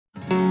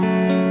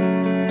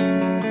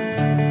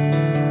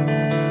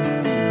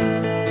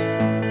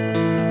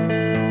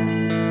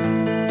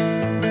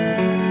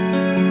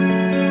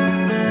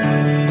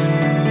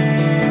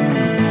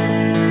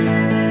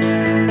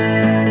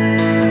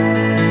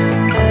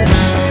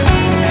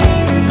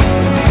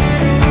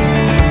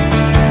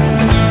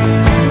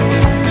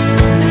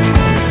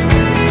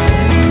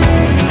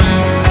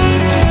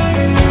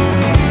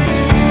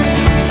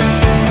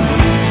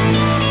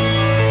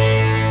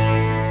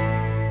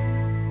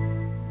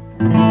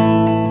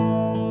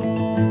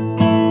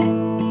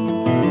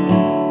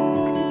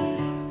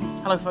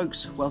Hello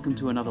folks, welcome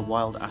to another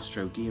Wild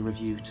Astro gear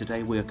review.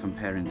 Today we are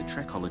comparing the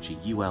Trekology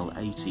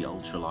UL80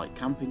 ultralight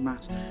camping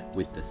mat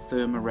with the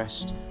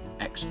Thermarest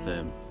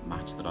XTherm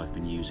mat that I've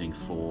been using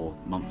for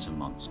months and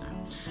months now.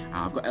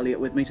 I've got Elliott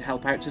with me to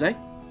help out today.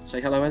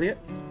 Say hello, Elliott.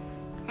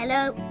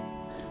 Hello.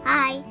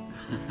 Hi.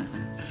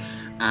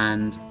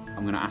 And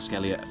I'm going to ask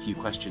Elliott a few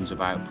questions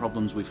about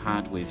problems we've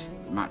had with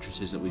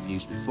mattresses that we've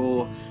used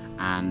before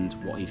and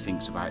what he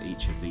thinks about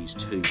each of these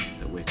two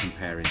that we're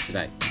comparing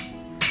today.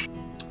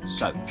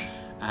 So,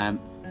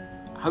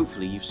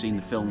 hopefully you've seen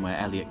the film where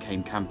Elliott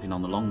came camping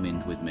on the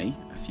Longmynd with me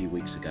a few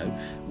weeks ago.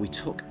 We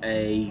took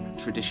a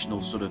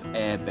traditional sort of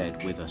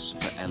airbed with us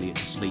for Elliott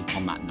to sleep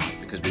on that night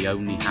because we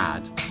only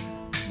had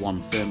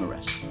one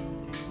Thermarest.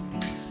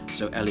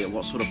 So Elliott,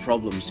 what sort of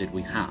problems did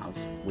we have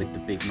with the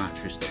big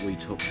mattress that we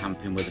took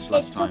camping with us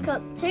last time? It took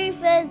up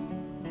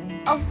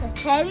 2/3 of the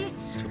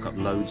tent. Took up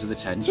loads of the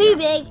tent. Too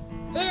big,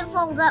 didn't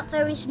fold up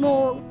very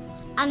small,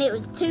 and it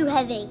was too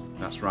heavy.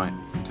 That's right.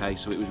 Okay,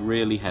 so it was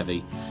really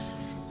heavy.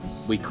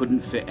 We couldn't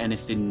fit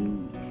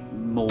anything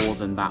more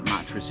than that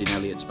mattress in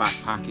Elliott's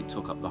backpack. It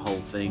took up the whole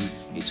thing.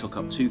 It took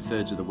up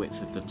 2/3 of the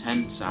width of the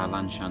tent, our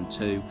Lanshan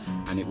 2,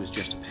 and it was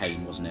just a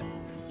pain, wasn't it?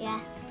 Yeah.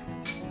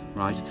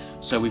 Right,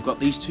 so we've got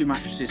these two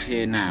mattresses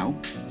here now.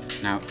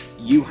 Now,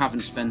 you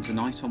haven't spent a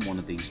night on one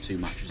of these two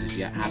mattresses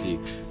yet, have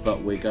you?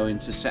 But we're going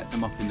to set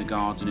them up in the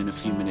garden in a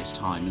few minutes'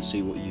 time and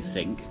see what you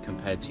think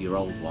compared to your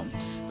old one.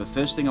 But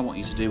first thing I want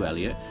you to do,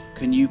 Elliott,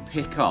 can you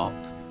pick up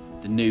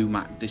the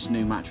this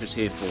new mattress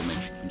here for me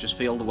and just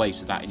feel the weight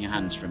of that in your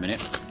hands for a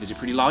minute? Is it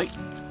pretty light?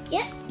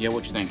 Yeah. Yeah,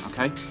 what do you think?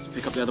 Okay,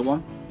 pick up the other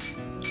one.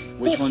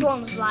 Which this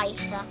one's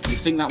lighter. You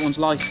think that one's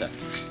lighter?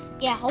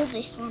 Yeah, hold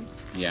this one.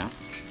 Yeah.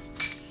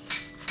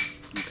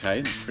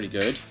 Okay, that's pretty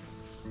good.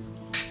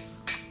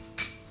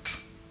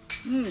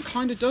 It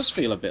kind of does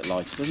feel a bit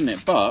lighter, doesn't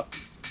it? But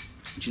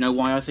do you know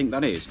why I think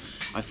that is?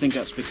 I think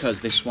that's because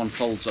this one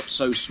folds up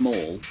so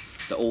small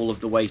that all of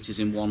the weight is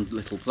in one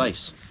little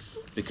place.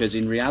 Because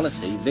in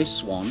reality,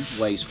 this one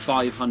weighs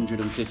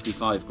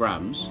 555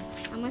 grams.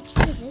 How much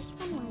does this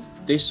one weigh?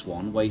 This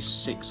one weighs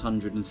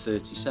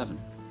 637.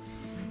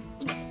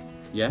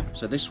 Yeah,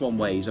 so this one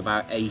weighs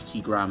about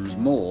 80 grams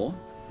more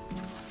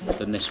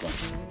than this one.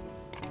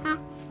 Huh?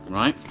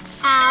 Right?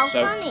 How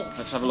so funny.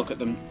 Let's have a look at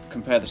them,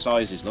 compare the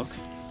sizes, look.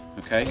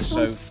 Okay, This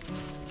so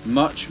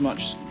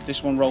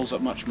this one rolls up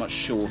much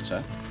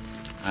shorter,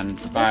 and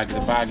the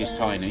bag is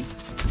tiny.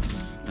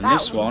 And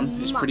this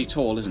one is pretty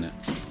tall, isn't it?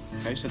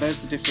 Okay, so there's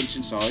the difference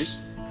in size.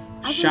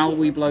 Shall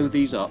we blow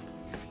these up?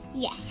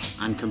 Yes.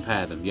 And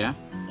compare them, yeah?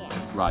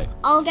 Yes. Right.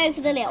 I'll go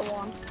for the little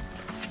one.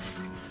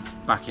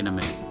 Back in a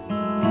minute.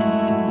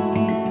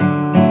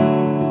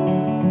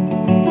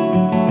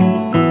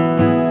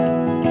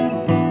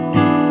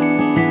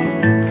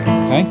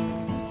 Okay.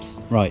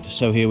 Right,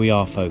 so here we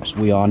are, folks.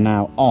 We are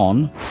now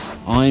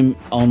I'm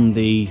on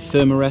the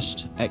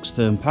Thermarest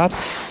XTherm pad.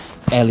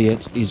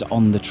 Elliott is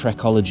on the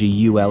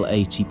Trekology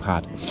UL80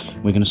 pad.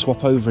 We're going to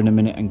swap over in a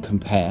minute and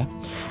compare.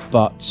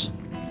 But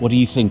what do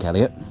you think,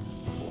 Elliott?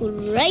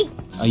 Great.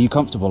 Are you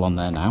comfortable on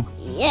there now?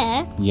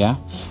 Yeah. Yeah.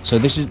 So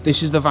this is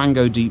the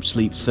Vango Deep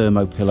Sleep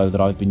thermo pillow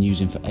that I've been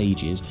using for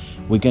ages.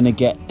 We're going to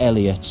get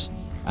Elliott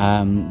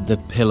the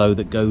pillow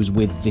that goes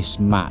with this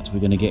mat. We're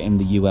going to get him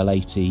the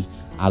UL80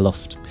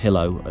 Aluft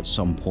pillow at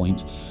some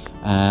point.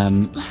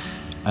 And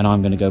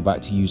I'm going to go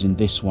back to using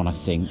this one, I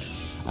think.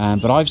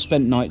 But I've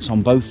spent nights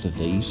on both of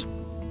these.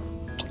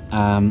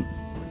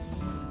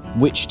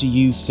 Which do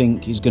you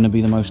think is going to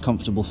be the most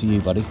comfortable for you,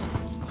 buddy?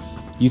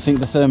 You think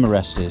the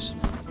Thermarest is?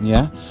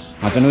 Yeah?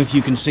 I don't know if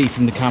you can see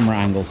from the camera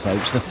angle,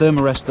 folks. The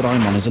Thermarest that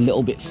I'm on is a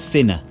little bit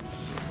thinner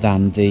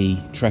than the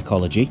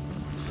Trekology,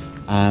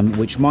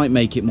 which might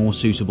make it more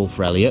suitable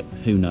for Elliott.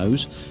 Who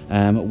knows?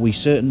 We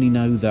certainly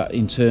know that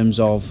in terms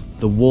of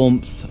the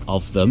warmth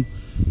of them,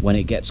 when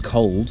it gets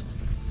cold,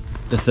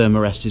 the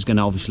Thermarest is going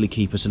to obviously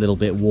keep us a little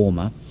bit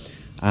warmer,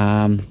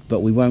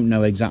 but we won't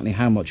know exactly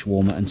how much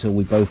warmer until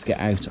we both get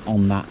out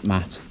on that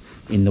mat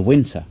in the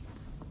winter.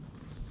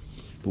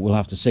 But we'll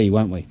have to see,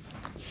 won't we?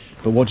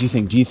 But what do you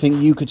think? Do you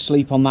think you could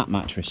sleep on that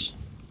mattress?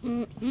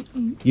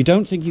 You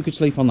don't think you could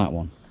sleep on that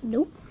one?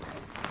 Nope.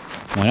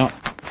 Why not?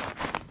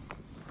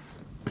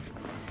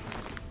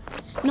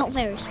 Not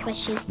very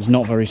squishy. It's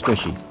not very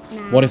squishy.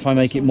 No. What if I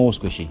make it more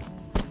squishy?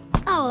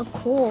 Oh, of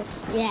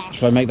course, yeah.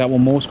 Should I make that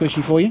one more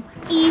squishy for you?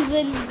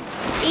 Even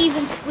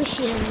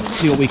squishier than that.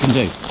 See what we can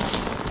do.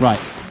 Right.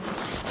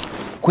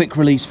 Quick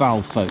release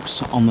valve,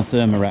 folks, on the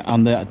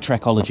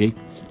Trekology.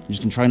 I'm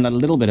just going to try and let a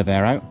little bit of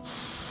air out.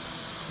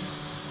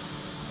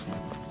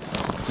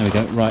 There we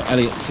go. Right,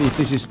 Elliott, see if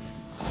this is...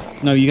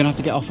 No, you're going to have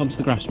to get off onto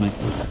the grass, mate.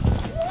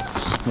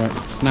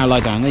 Right, now lie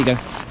down. There you go.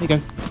 There you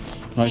go.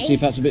 Right, see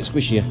if that's a bit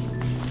squishier.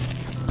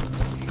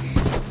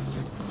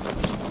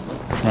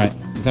 Right,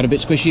 is that a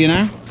bit squishier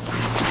now?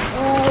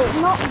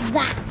 Not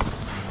that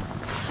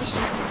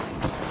squishy.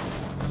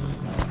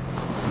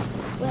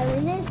 Well,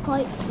 it is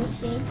quite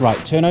squishy.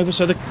 Right, turn over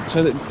so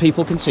that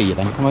people can see you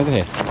then. Come over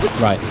here.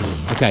 Right,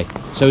 okay.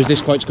 So is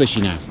this quite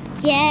squishy now?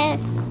 Yeah.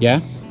 Yeah?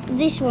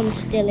 This one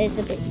still is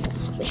a bit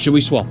squishy. Should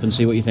we swap and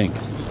see what you think?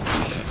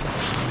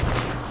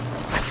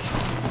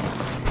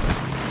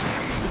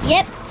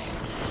 Yep.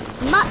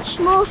 Much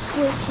more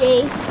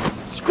squishy.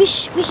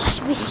 Squish, squish,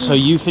 squishy. So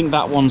you think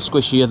that one's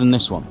squishier than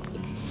this one?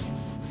 Yes.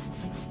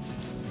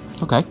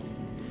 Okay,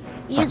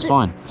 that's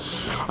fine.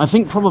 I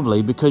think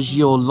probably because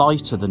you're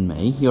lighter than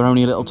me, you're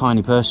only a little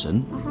tiny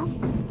person.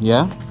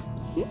 Yeah?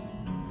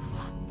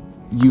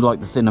 You like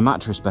the thinner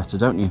mattress better,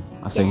 don't you?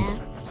 I think. Yeah.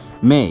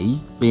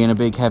 Me, being a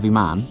big heavy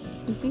man,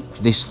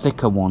 this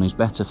thicker one is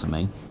better for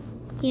me.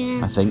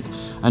 Yeah. I think.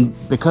 And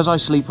because I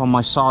sleep on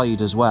my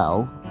side as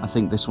well, I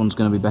think this one's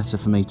going to be better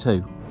for me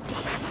too.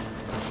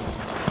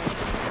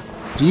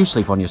 Do you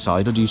sleep on your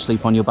side or do you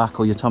sleep on your back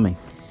or your tummy?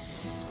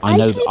 I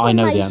know the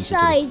answer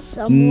to this.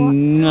 Somewhat.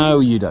 No,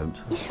 you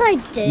don't. Yes, I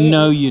do.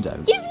 No, you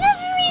don't. You've never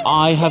even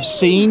I have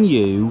seen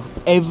you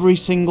every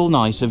single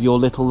night of your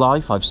little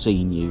life. I've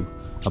seen you,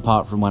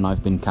 apart from when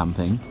I've been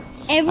camping.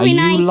 Every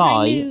night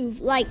I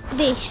move like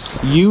this.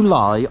 You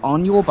lie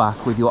on your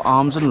back with your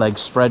arms and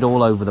legs spread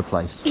all over the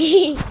place.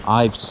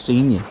 I've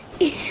seen you.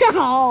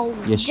 Oh,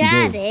 Yes,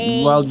 Daddy. you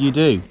do. Well, you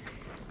do.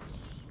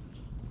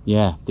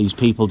 Yeah, these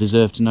people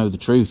deserve to know the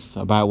truth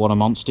about what a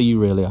monster you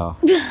really are.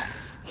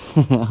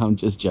 I'm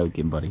just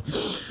joking, buddy.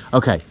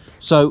 Okay,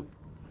 so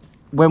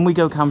when we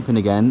go camping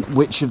again,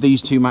 which of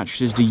these two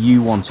mattresses do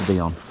you want to be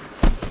on?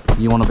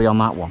 You want to be on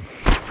that one?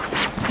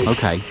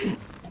 Okay.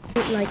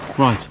 Like that.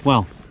 Right,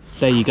 well,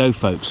 there you go,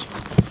 folks.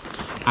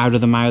 Out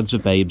of the mouths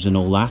of babes and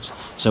all that.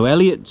 So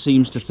Elliott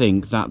seems to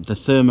think that the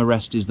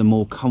Thermarest is the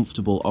more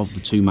comfortable of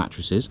the two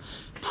mattresses,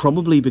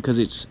 probably because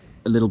it's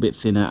a little bit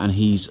thinner and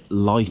he's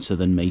lighter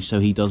than me, so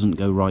he doesn't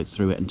go right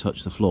through it and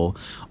touch the floor.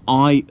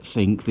 I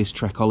think this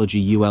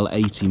Trekology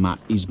UL80 mat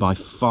is by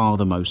far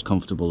the most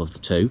comfortable of the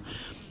two,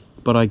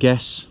 but I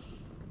guess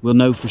we'll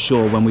know for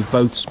sure when we've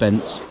both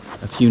spent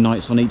a few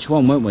nights on each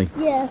one, won't we?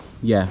 Yeah.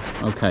 Yeah,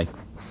 okay.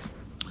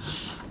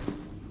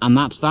 And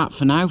that's that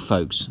for now,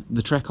 folks.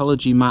 The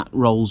Trekology mat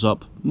rolls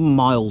up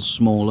miles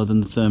smaller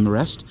than the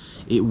Thermarest.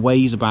 It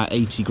weighs about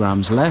 80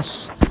 grams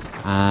less.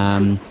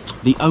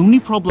 The only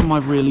problem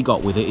I've really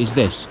got with it is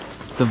this.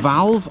 The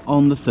valve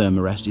on the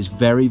Thermarest is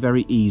very,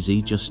 very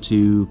easy just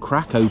to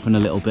crack open a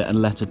little bit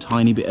and let a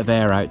tiny bit of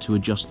air out to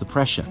adjust the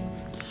pressure.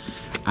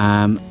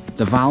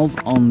 The valve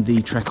on the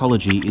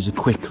Trekology is a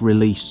quick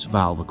release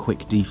valve, a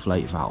quick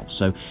deflate valve.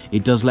 So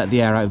it does let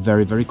the air out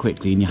very, very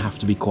quickly, and you have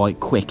to be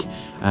quite quick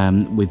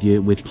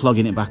with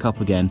plugging it back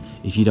up again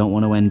if you don't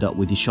want to end up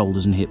with your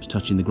shoulders and hips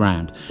touching the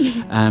ground.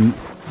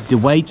 The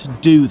way to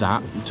do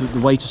that, the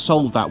way to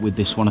solve that with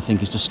this one, I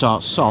think, is to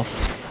start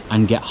soft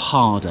and get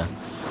harder.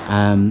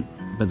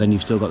 But then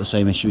you've still got the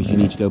same issue if you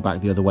need to go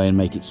back the other way and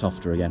make it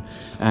softer again.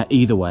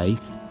 Either way,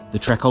 the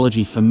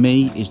Trekology for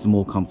me is the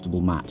more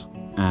comfortable mat.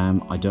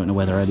 I don't know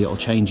whether Elliott will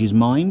change his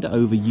mind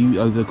over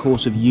the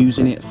course of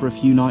using it for a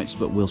few nights,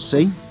 but we'll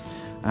see.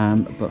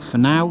 But for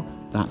now,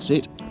 that's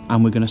it.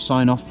 And we're going to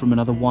sign off from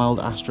another Wild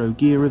Astro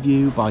gear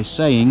review by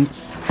saying,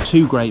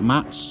 two great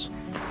mats.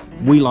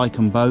 We like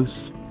them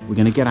both. We're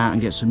going to get out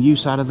and get some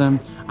use out of them.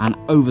 And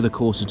over the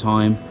course of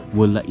time,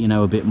 we'll let you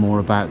know a bit more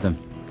about them.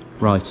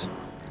 Right,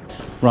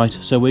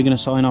 so we're going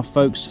to sign off,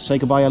 folks. Say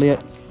goodbye,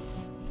 Elliott.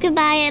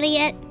 Goodbye,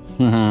 Elliott.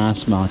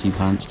 Smarty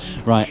pants.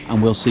 Right,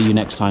 and we'll see you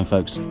next time,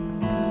 folks.